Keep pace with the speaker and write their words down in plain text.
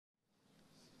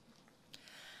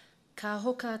Ka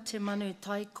hoka te manu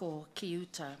taiko ki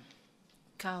uta.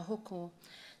 Ka hoko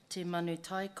te manu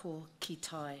taiko ki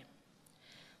tai.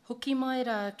 Hoki mai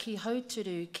rā ki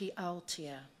hauturu ki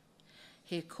Aotea.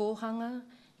 He kōhanga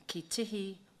ki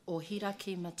tihi o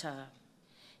Hirakimata.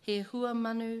 He hua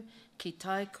manu ki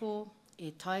taiko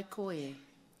e taiko e.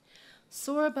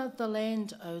 Soar above the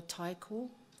land, O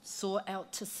taiko, soar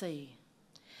out to sea.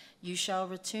 You shall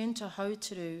return to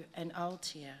Hauturu and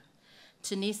Aotea,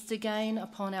 to nest again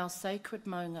upon our sacred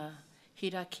maunga,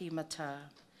 Hirakimata,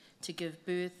 to give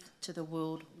birth to the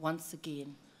world once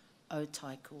again, O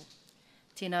taiko.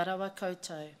 Tēnā rawa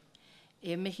koutou,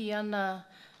 e mihi ana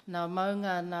nā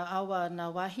maunga, nā awa,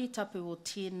 nā wahi tapu o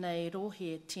tēnei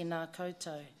rohe tēnā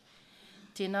koutou.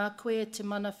 Tēnā koe te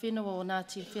mana whenua o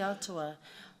Ngati whiatua,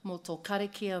 mō tō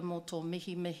karikia, mō tō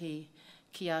mihi mihi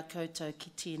ki a koutou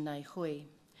ki tēnei hui.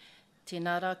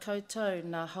 Tēnā rā koutou,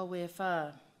 nā haue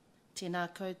whā. Tēnā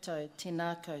koutou,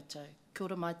 tēnā koutou. Kia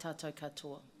ora mai tātou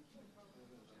katoa.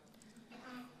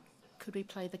 Could we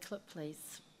play the clip,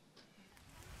 please?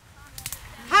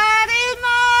 Haere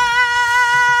mai,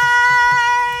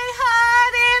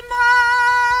 haere mai,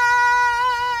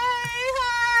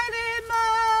 haere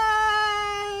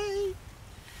mai.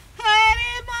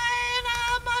 Haere mai nā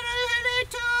manuhiri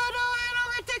tūru e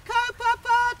runga te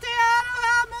kaupapa te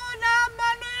aroha mō nā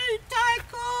manu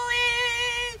taiko e.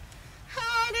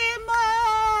 Haere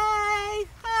mai,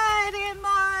 haere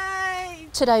mai.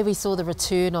 Today we saw the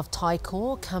return of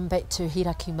taiko come back to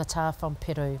Hirakimata from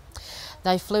Peru.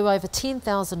 They flew over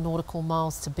 10,000 nautical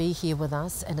miles to be here with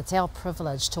us, and it's our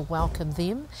privilege to welcome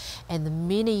them and the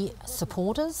many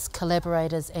supporters,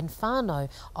 collaborators and whānau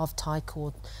of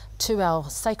taiko to our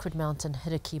sacred mountain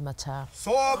Hirakimata.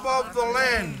 Soar above the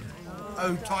land,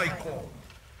 O taiko.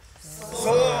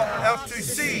 Soar out to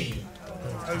sea,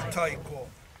 O taiko.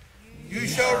 You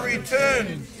shall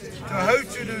return to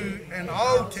Hauturu and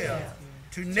Aotea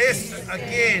to nest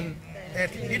again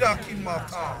at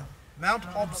Hirakimata, Mount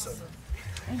Hobson,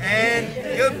 and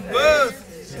give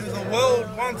birth to the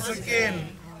world once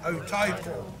again, O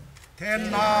taiko.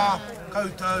 Tēnā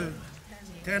koutou,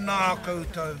 tēnā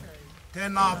koutou,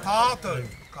 tēnā tātou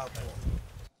katoa.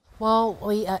 Well,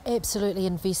 we are absolutely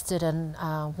invested in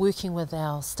working with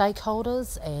our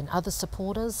stakeholders and other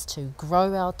supporters to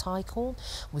grow our taiko.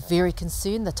 We're very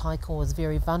concerned the taiko is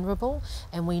very vulnerable,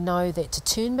 and we know that to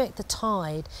turn back the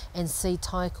tide and see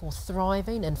taiko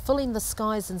thriving and filling the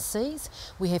skies and seas,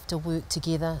 we have to work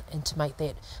together and to make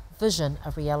that vision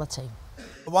a reality.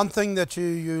 One thing that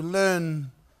you learn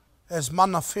as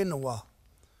mana whenua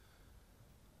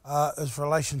is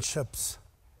relationships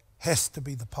has to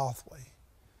be the pathway.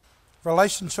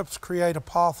 Relationships create a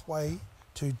pathway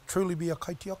to truly be a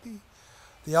kaitiaki.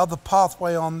 The other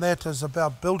pathway on that is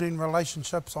about building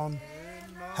relationships on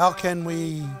how can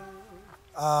we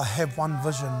have one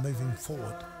vision moving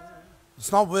forward.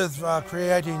 It's not worth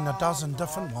creating a dozen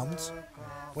different ones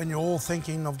when you're all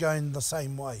thinking of going the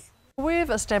same way. We've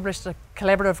established a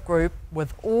collaborative group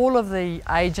with all of the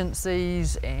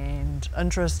agencies and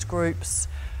interest groups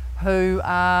who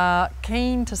are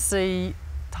keen to see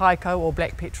taiko or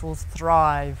black petrels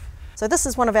thrive. So this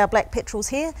is one of our black petrels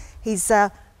here. He's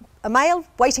a male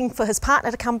waiting for his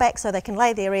partner to come back so they can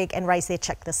lay their egg and raise their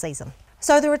chick this season.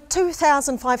 So there are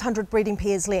 2,500 breeding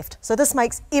pairs left, so this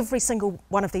makes every single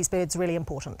one of these birds really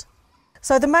important.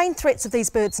 So the main threats of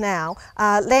these birds now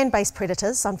are land-based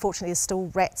predators. Unfortunately, there's still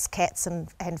rats, cats and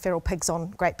feral pigs on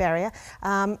Great Barrier,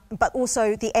 but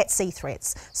also the at-sea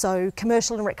threats. So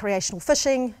commercial and recreational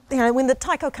fishing. You know, when the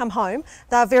taiko come home,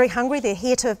 they're very hungry. They're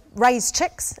here to raise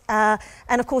chicks, and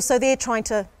of course, so they're trying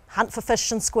to hunt for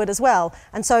fish and squid as well.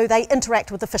 And so they interact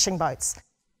with the fishing boats.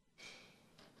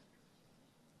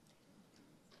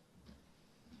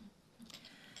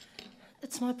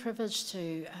 It's my privilege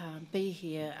to be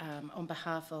here on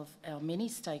behalf of our many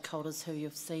stakeholders who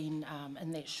you've seen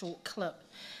in that short clip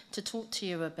to talk to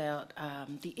you about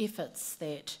the efforts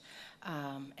that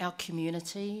our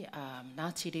community,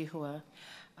 Ngati Rehua,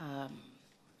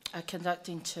 are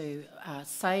conducting to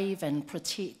save and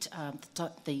protect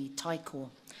the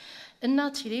taiko. In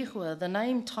Ngati Rehua, the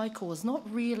name taiko is not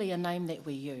really a name that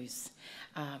we use.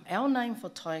 Our name for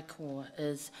taiko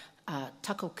is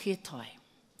takoketai.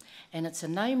 And it's a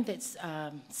name that's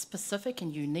specific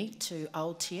and unique to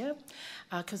Aotea,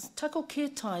 because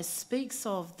takoketai speaks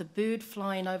of the bird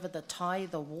flying over the tai,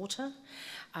 the water.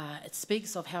 It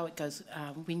speaks of how it goes,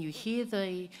 when you hear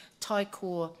the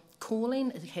taiko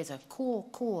calling, it has a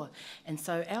ko. And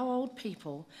so our old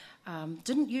people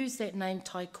didn't use that name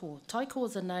taiko. Taiko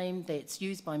is a name that's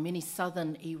used by many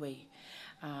southern iwi.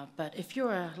 But if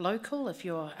you're a local, if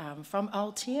you're from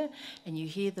Aotea and you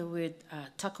hear the word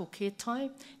tako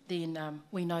ketai, then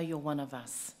we know you're one of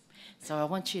us. So I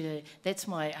want you to, that's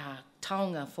my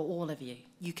taonga for all of you.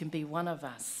 You can be one of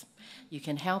us. You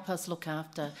can help us look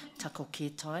after tako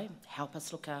ketai, help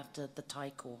us look after the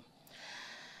taiko.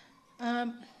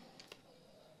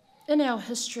 In our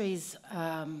histories,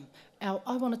 I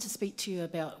wanted to speak to you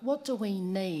about what do we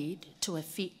need to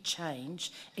effect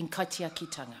change in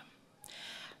kaitiakitanga.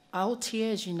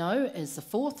 Aotea, as you know, is the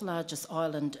 4th largest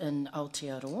island in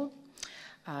Aotearoa.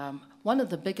 One of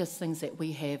the biggest things that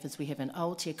we have is we have an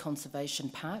Aotea Conservation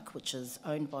Park, which is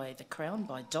owned by the Crown,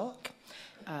 by DOC,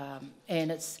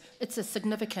 and it's a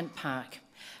significant park.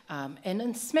 And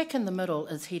in smack in the middle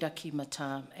is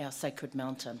Hirakimata, our sacred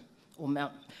mountain, or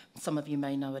Mount, some of you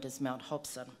may know it as Mount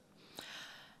Hobson.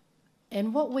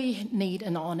 And what we need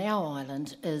on our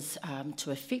island is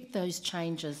to effect those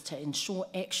changes to ensure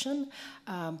action.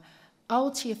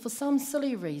 Aotea, for some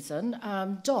silly reason,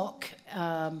 DOC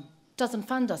doesn't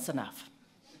fund us enough.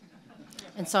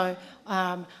 And so,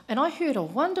 and I heard a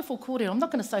wonderful kōrero, I'm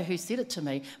not going to say who said it to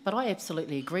me, but I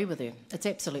absolutely agree with her. It's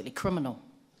absolutely criminal.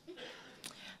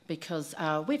 Because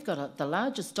we've got the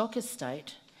largest DOC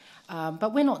estate,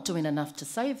 but we're not doing enough to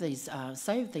save these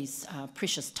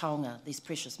precious taonga, these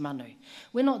precious manu.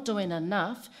 We're not doing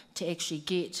enough to actually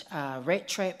get rat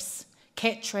traps,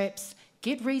 cat traps,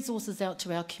 get resources out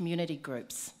to our community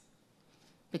groups.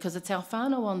 Because it's our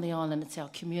whānau on the island, it's our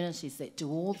communities that do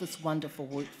all this wonderful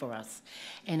work for us.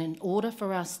 And in order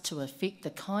for us to effect the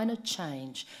kind of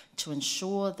change to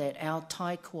ensure that our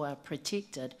taiko are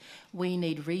protected, we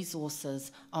need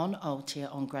resources on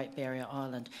Aotea, on Great Barrier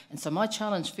Island. And so my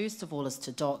challenge, first of all, is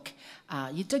to DOC,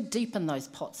 you dig deep in those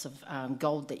pots of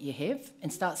gold that you have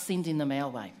and start sending them our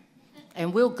way.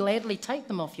 And we'll gladly take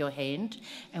them off your hand,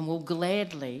 and we'll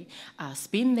gladly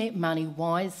spend that money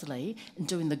wisely in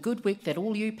doing the good work that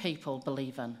all you people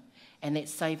believe in, and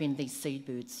that's saving these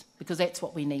seabirds, because that's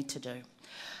what we need to do.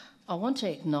 I want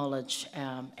to acknowledge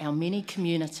our many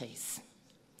communities.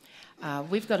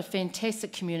 We've got a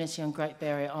fantastic community on Great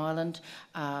Barrier Island.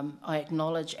 I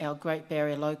acknowledge our Great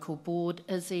Barrier Local Board,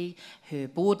 Izzy, her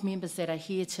board members that are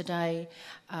here today.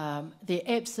 They're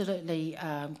absolutely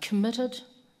committed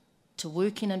to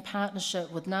working in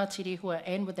partnership with Ngati Rehua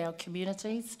and with our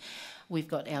communities. We've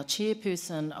got our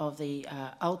chairperson of the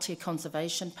Aotea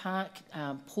Conservation Park,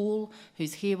 Paul,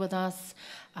 who's here with us.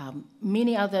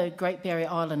 Many other Great Barrier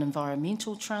Island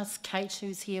Environmental Trusts, Kate,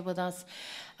 who's here with us.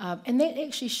 And that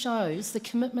actually shows the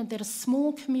commitment that a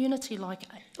small community like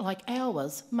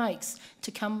ours makes to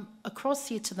come across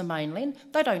here to the mainland.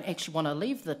 They don't actually want to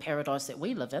leave the paradise that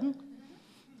we live in.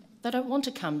 They don't want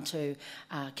to come to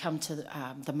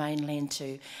the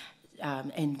mainland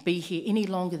and be here any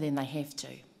longer than they have to.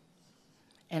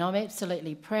 And I'm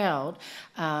absolutely proud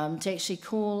to actually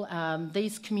call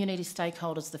these community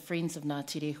stakeholders the Friends of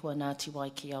Ngati Rehua, Ngati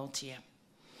Waiki Aotea.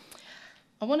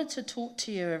 I wanted to talk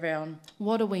to you around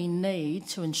what do we need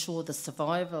to ensure the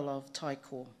survival of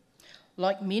taiko.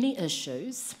 Like many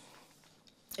issues,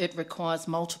 it requires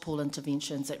multiple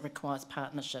interventions, it requires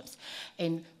partnerships.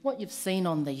 And what you've seen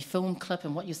on the film clip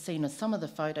and what you've seen in some of the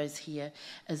photos here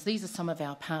is these are some of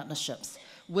our partnerships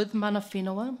with mana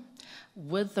whenua,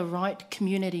 with the right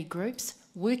community groups,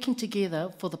 working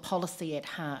together for the policy at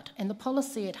heart. And the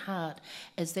policy at heart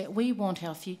is that we want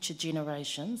our future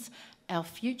generations, our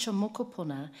future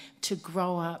mokopuna, to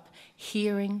grow up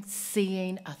hearing,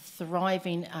 seeing a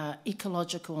thriving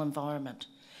ecological environment.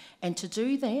 And to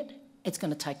do that, it's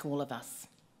going to take all of us.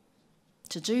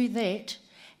 To do that,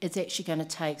 it's actually going to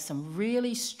take some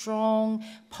really strong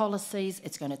policies,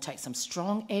 it's going to take some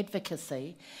strong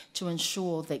advocacy to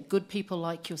ensure that good people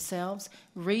like yourselves,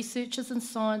 researchers and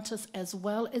scientists, as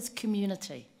well as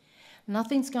community,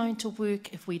 nothing's going to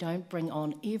work if we don't bring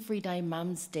on everyday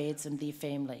mums, dads and their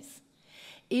families.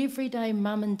 Everyday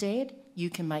mum and dad, you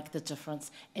can make the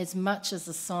difference as much as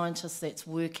the scientist that's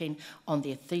working on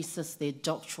their thesis, their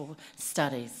doctoral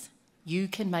studies. You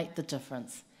can make the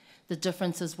difference. The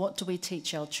difference is, what do we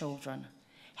teach our children?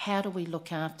 How do we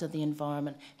look after the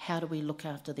environment? How do we look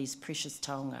after these precious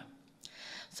taonga?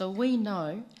 So we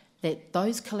know that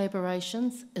those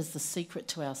collaborations is the secret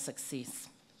to our success.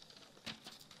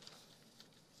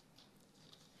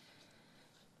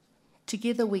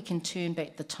 Together we can turn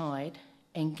back the tide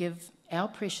and give our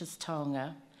precious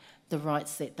taonga the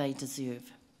rights that they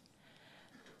deserve.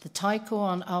 The taiko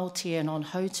on Aotea and on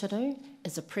Hautaru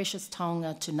is a precious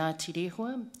taonga to Ngati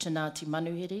Rehua, to Ngati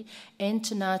Manuhiri and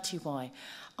to Ngati Wai.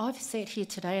 I've sat here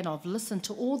today and I've listened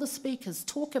to all the speakers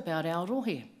talk about our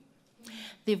rohe.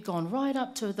 They've gone right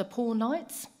up to the poor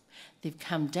knights, They've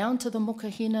come down to the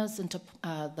mokahinas, into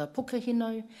the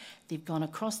Pukahino, they've gone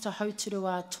across to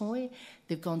Hauturuā Toi,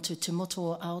 they've gone to Te Motu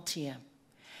o Aotea.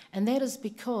 And that is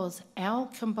because our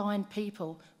combined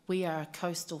people, we are a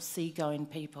coastal seagoing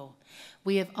people.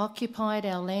 We have occupied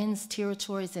our lands,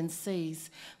 territories and seas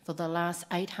for the last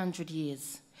 800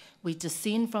 years. We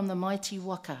descend from the mighty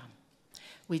waka,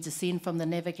 we descend from the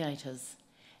navigators,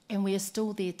 and we are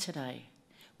still there today.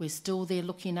 We're still there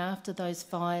looking after those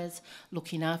fires,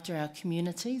 looking after our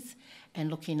communities,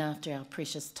 and looking after our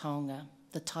precious taonga,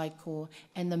 the taiko,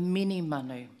 and the many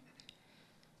manu.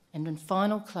 And in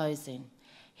final closing,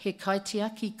 he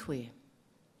kaitiaki koe,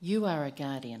 you are a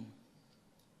guardian.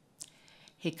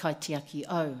 He kaitiaki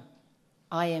au,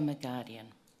 I am a guardian.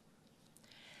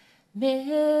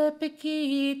 Me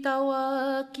piki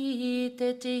tawa ki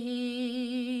te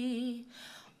tihi,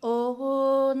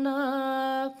 o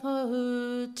nā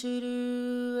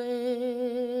pauturu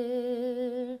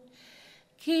e.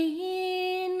 Ki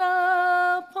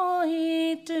nā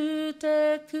poitu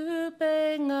te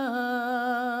kupenga,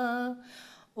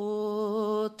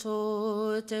 o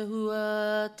tō te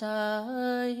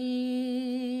huatahi.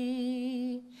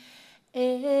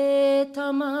 E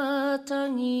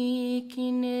tamatangi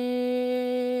kine,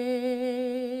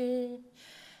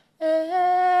 e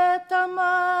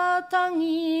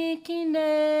tamatangi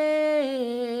kine,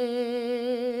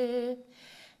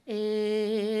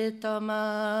 e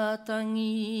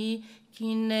tamatangi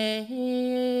kine.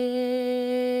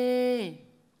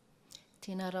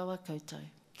 Tēnā rawa koutou,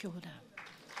 kia ora.